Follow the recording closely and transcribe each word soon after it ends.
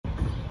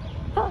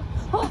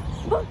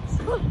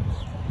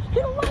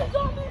Get away,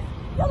 zombies!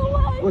 Get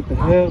away! What the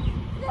hell?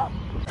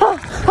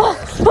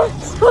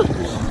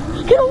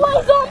 Get away,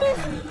 zombies!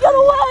 Get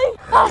away!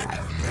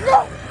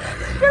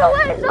 Get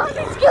away,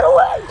 zombies! Get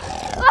away!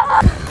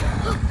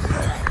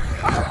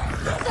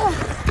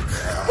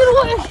 Get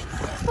away!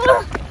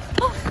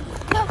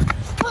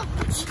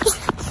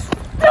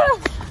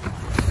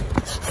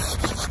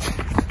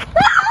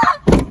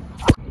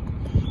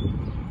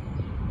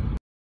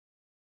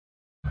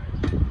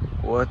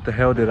 What the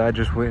hell did I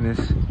just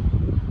witness?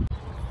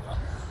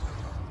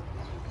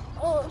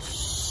 Oh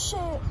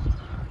shit.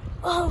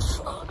 I'm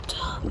fucked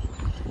up.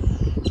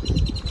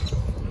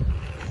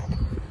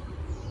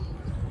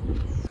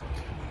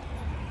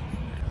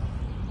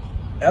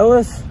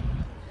 Ellis?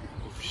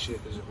 Oh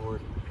shit, there's a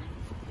horde.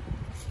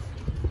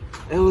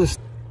 Ellis.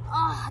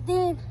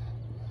 Dude.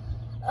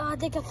 I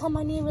think I cut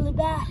my knee really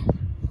bad.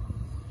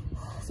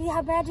 See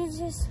how bad this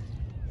is?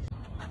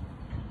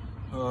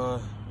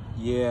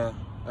 Yeah,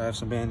 I have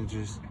some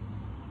bandages.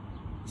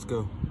 Let's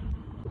go.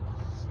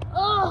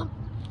 Oh,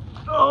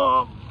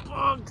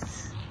 Fuck.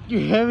 You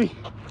heavy?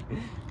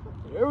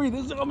 Hurry,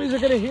 the zombies are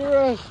gonna hear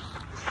us.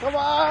 Come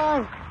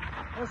on.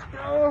 Let's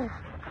go.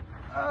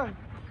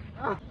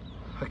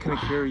 I couldn't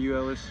carry you,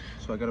 Ellis,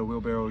 so I gotta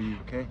wheelbarrow you,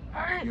 okay?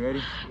 Alright. You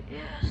ready?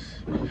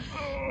 Yes.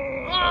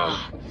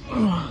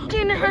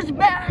 Dude, it hurts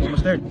bad.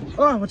 Almost there.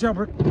 Oh, watch out,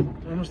 Brooke.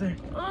 Almost there.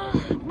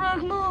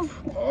 Brooke,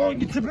 move. Oh,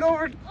 you tip it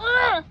over.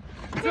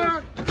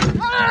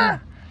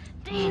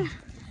 Dean.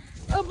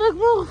 Brooke,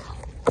 move.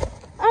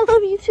 I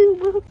love you too,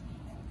 Brooke.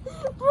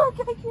 Brooke,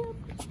 I can't.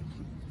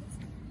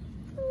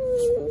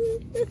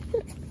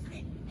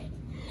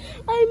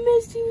 I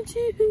missed you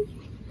too.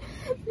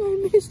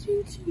 I missed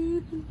you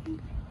too.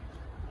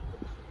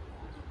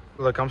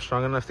 Look, I'm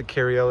strong enough to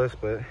carry Ellis,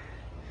 but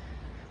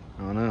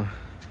I don't know.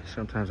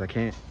 Sometimes I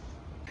can't.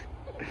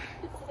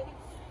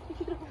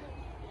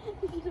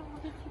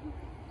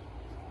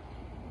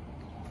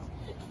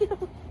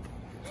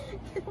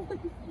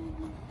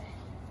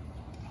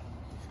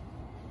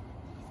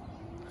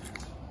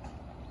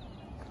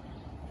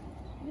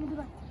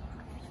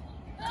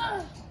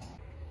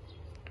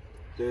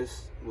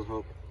 This will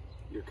help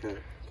your cut,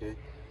 okay?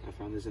 I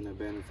found this in an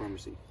abandoned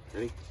pharmacy.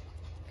 Ready?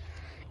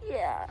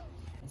 Yeah.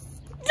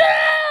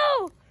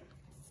 No!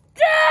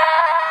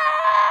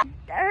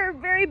 That hurt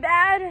very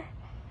bad.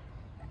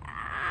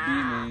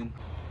 Man.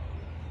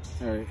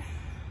 Alright.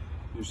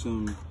 Here's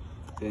some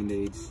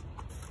band-aids.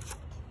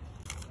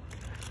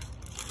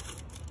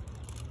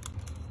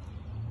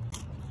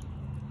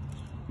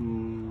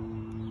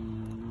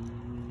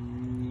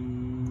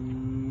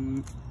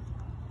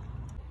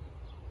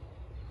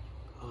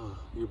 Oh,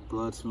 your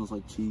blood smells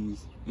like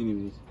cheese.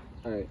 Anyways,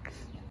 alright.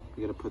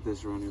 You gotta put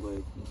this around your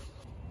leg.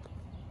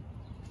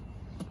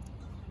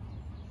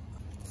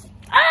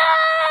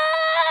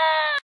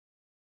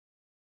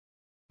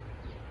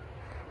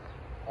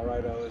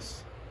 Alright,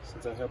 Ellis.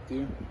 Since I helped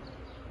you,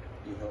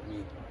 you helped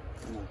me.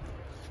 Come on.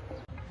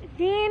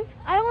 Dean,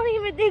 I don't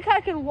even think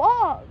I can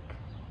walk.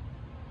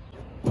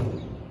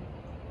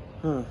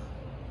 Huh.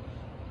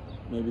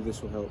 Maybe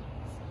this will help.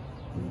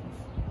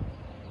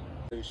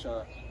 Take a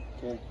shot,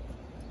 okay?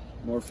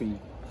 Morphine.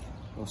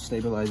 It'll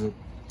stabilize it.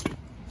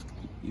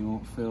 You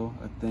won't feel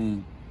a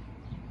thing.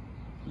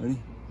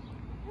 Ready?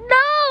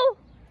 No!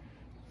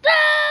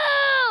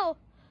 No!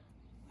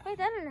 Hey,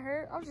 that didn't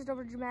hurt. I was just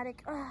over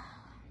dramatic.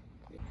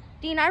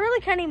 Dean, I really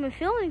can't even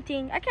feel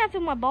anything. I can't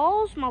feel my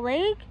balls, my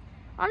leg.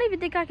 I don't even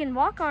think I can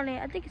walk on it.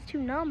 I think it's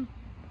too numb.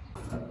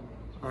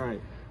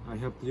 Alright, I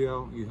helped you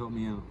out, you helped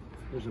me out.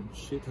 There's a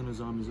shit ton of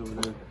zombies over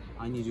there.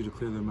 I need you to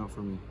clear them out for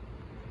me.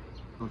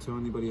 Don't tell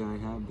anybody I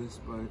have this,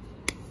 but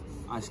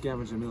I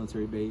scavenged a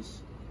military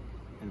base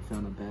and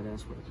found a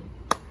badass weapon.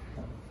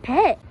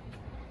 Pet?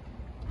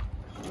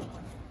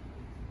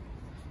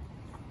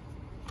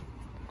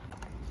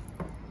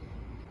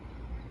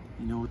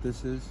 You know what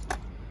this is?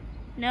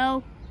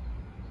 No.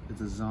 It's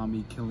a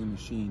zombie killing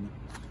machine.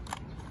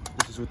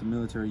 This is what the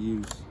military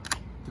use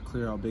to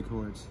clear out big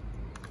hordes.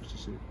 Watch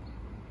this shit.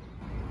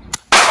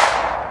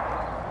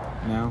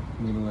 Now,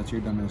 I'm gonna let your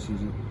dumbass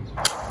use it.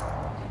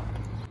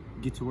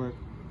 Get to work.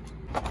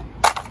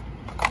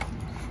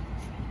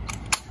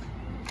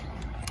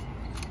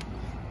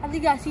 I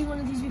think I've seen one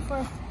of these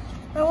before.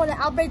 Remember when the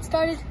outbreak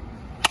started?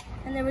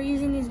 And they were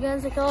using these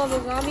guns to kill all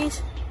the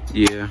zombies?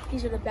 Yeah.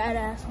 These are the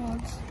badass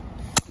ones.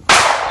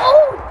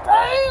 Oh,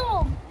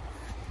 damn!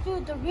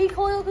 Dude, the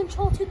recoil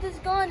control to this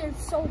gun is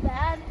so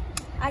bad.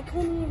 I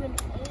couldn't even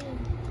aim.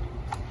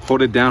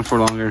 Hold it down for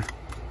longer.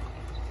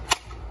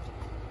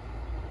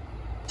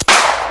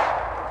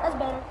 That's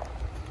better.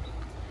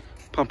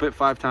 Pump it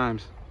 5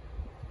 times.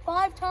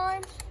 5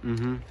 times?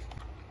 Mm-hmm.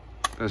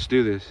 Let's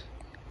do this.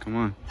 Come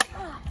on.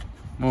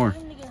 More. It's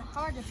gonna get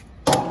hard to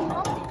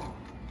pump it.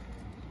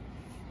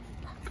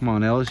 Come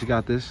on, Ellis, you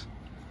got this.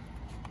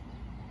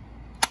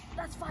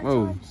 That's 5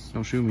 Whoa, times.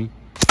 don't shoot me.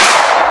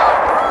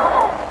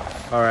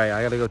 All right,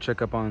 I gotta go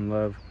check up on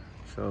Love,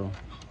 so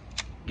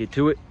get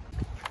to it.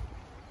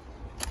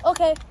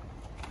 Okay.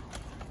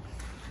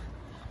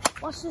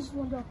 Watch this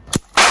one go.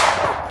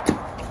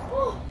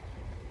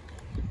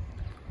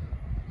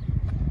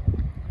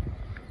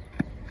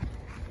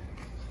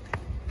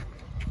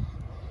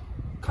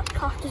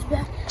 Cocked his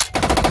back.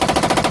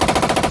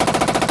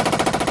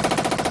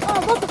 Oh,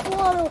 I'm about to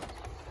fall out.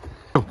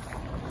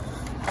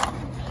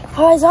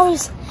 Alright,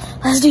 zombies,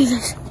 let's do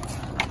this.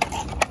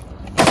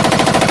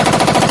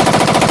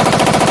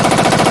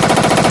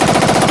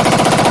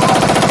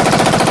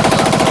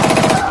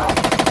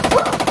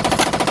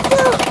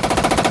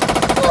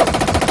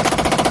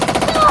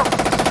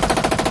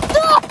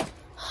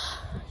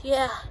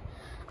 Yeah,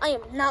 I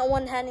am not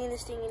one-handing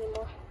this thing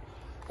anymore.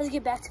 Let's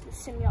get back to the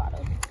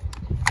semi-auto.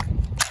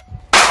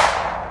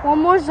 One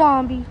more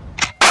zombie.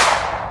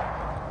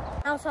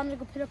 Now it's time to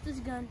go pick up this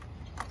gun.